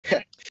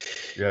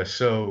Yeah,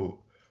 so,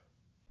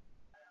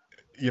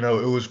 it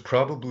was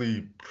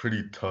probably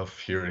pretty tough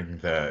hearing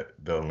that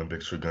the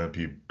Olympics were going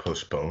to be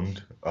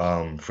postponed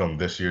from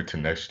this year to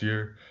next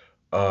year.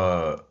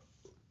 Uh,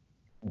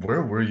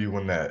 where were you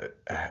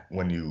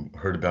when you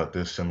heard about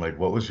this, and like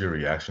what was your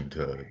reaction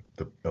to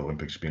the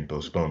Olympics being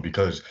postponed?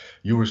 Because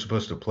you were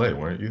supposed to play,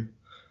 weren't you?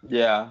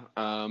 Yeah.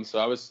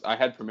 So I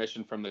had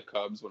permission from the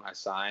Cubs when I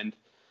signed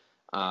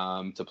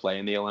to play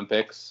in the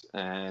Olympics,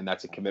 and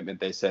that's a commitment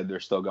they said they're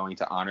still going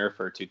to honor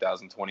for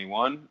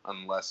 2021,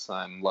 unless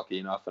I'm lucky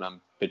enough and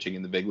I'm pitching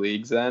in the big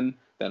leagues. Then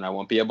I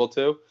won't be able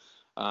to.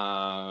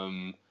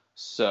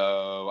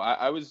 So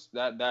I was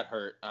that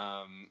hurt.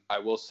 I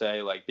will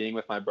say, like, being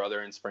with my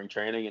brother in spring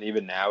training and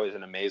even now is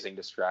an amazing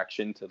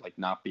distraction to like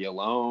not be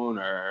alone,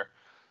 or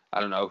I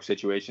don't know,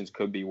 situations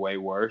could be way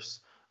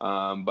worse.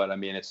 But I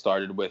mean, it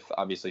started with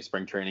obviously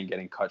spring training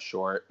getting cut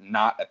short,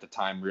 not at the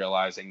time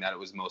realizing that it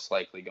was most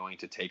likely going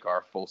to take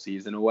our full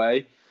season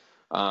away.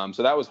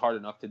 So that was hard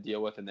enough to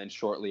deal with. And then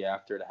shortly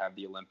after, to have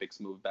the Olympics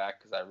move back,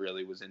 because I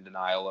really was in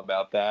denial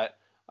about that,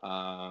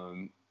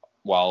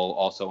 while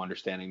also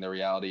understanding the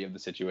reality of the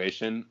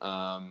situation.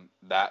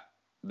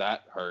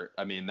 That hurt.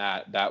 I mean,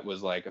 that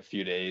was like a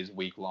few days,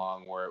 week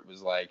long, where it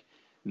was like,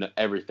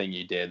 everything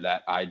you did,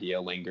 that idea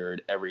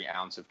lingered. Every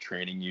ounce of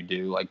training you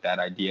do, like, that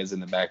idea is in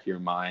the back of your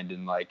mind.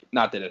 And like,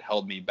 not that it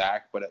held me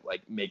back, but it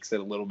like makes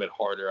it a little bit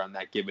harder on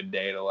that given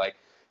day to like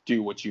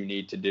do what you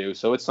need to do.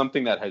 So it's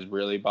something that has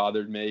really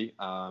bothered me.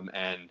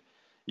 And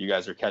you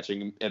guys are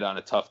catching it on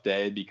a tough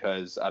day,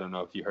 because I don't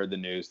know if you heard the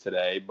news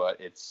today, but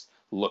it's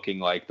looking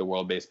like the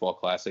World Baseball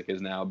Classic is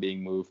now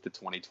being moved to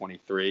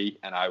 2023.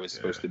 And I was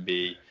supposed to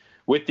be,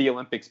 with the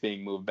Olympics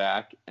being moved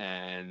back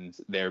and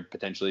there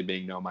potentially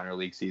being no minor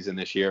league season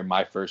this year,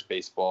 my first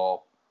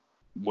baseball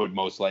would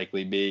most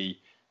likely be,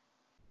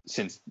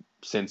 since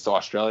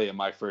Australia,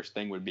 my first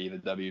thing would be the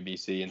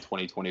WBC in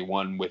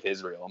 2021 with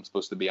Israel. I'm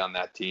supposed to be on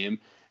that team,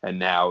 and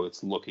now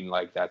it's looking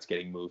like that's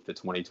getting moved to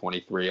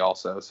 2023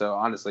 also. So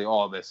honestly,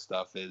 all this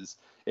stuff it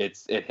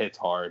hits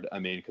hard. I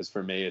mean, because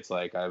for me, it's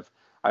like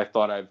I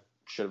thought I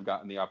should have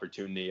gotten the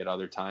opportunity at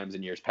other times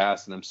in years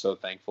past, and I'm so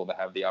thankful to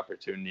have the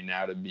opportunity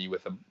now to be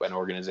with an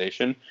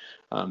organization,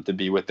 to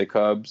be with the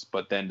Cubs,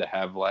 but then to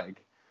have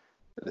like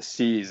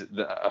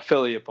the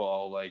affiliate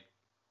ball, like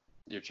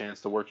your chance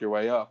to work your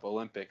way up,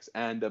 Olympics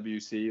and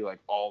WC, like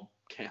all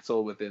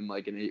cancel within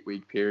like an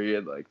 8-week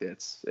period. Like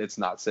it's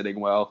not sitting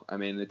well. I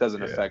mean, it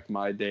doesn't affect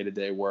my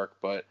day-to-day work,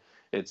 but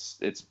it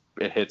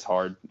hits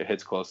hard. It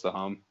hits close to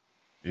home.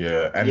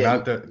 Yeah, and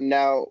not that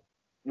now.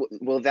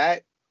 Will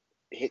that?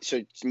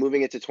 So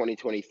moving it to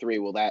 2023,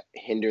 will that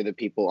hinder the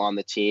people on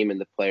the team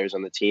and the players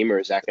on the team, or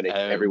is that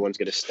everyone's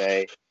going to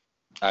stay?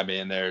 I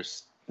mean,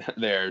 there's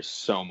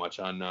so much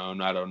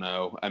unknown. I don't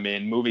know. I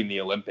mean, moving the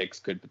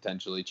Olympics could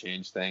potentially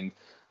change things.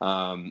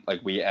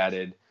 Like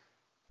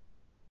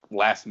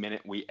last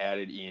minute, we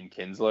added Ian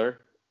Kinsler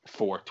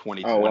for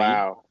 2020. Oh,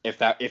 wow.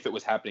 If it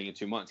was happening in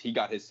 2 months, he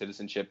got his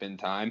citizenship in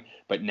time.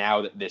 But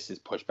now that this is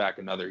pushed back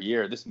another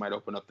year, this might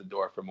open up the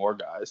door for more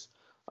guys.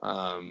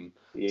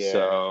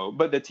 So,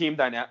 but the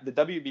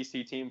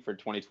WBC team for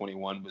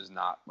 2021 was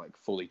not like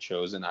fully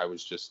chosen. I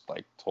was just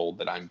like told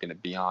that I'm going to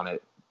be on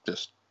it,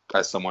 just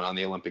as someone on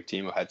the Olympic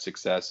team who had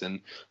success and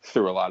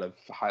through a lot of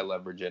high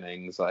leverage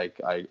innings. Like,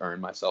 I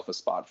earned myself a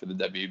spot for the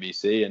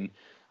WBC. And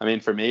I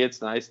mean, for me,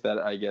 it's nice that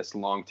I guess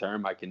long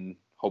term I can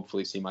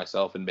hopefully see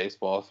myself in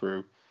baseball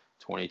through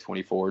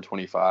 2024,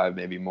 25,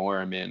 maybe more.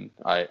 I mean,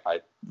 I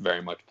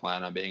very much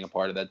plan on being a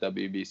part of that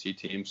WBC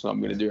team, so I'm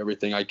going to do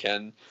everything I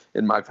can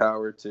in my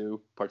power to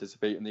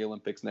participate in the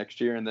Olympics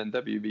next year and then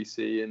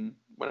WBC and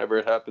whenever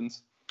it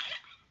happens.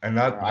 And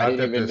I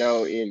didn't even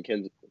know Ian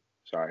Kinsler.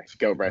 Sorry,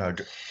 go Brett.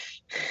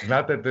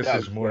 Not that this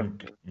is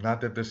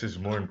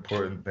more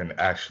important than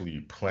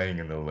actually playing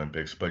in the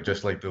Olympics, but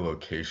just like the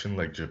location,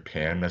 like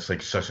Japan, that's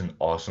like such an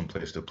awesome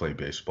place to play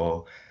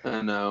baseball.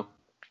 I know.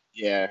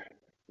 Yeah.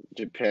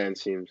 Japan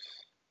seems,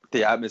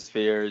 the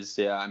atmosphere is,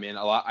 I mean,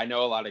 I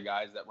know a lot of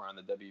guys that were on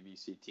the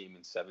WBC team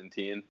in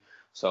 2017,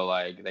 so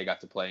like they got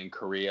to play in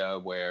Korea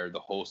where the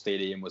whole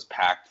stadium was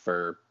packed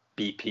for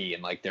BP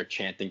and like they're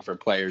chanting for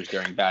players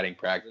during batting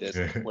practice,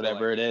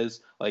 whatever it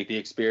is. Like, the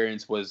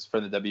experience was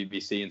for the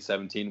WBC in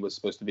 2017 was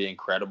supposed to be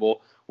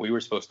incredible. We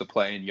were supposed to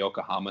play in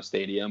Yokohama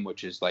Stadium,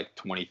 which is like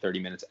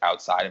 20-30 minutes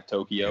outside of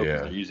Tokyo,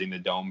 because they're using the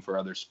dome for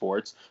other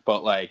sports.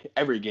 But like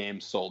every game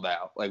sold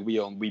out. Like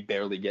we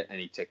barely get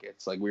any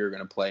tickets. Like, we were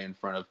going to play in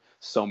front of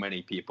so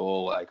many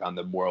people, like on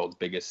the world's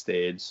biggest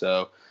stage.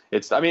 So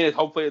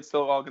hopefully it's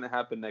still all going to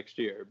happen next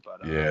year.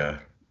 But yeah,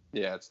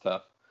 it's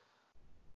tough.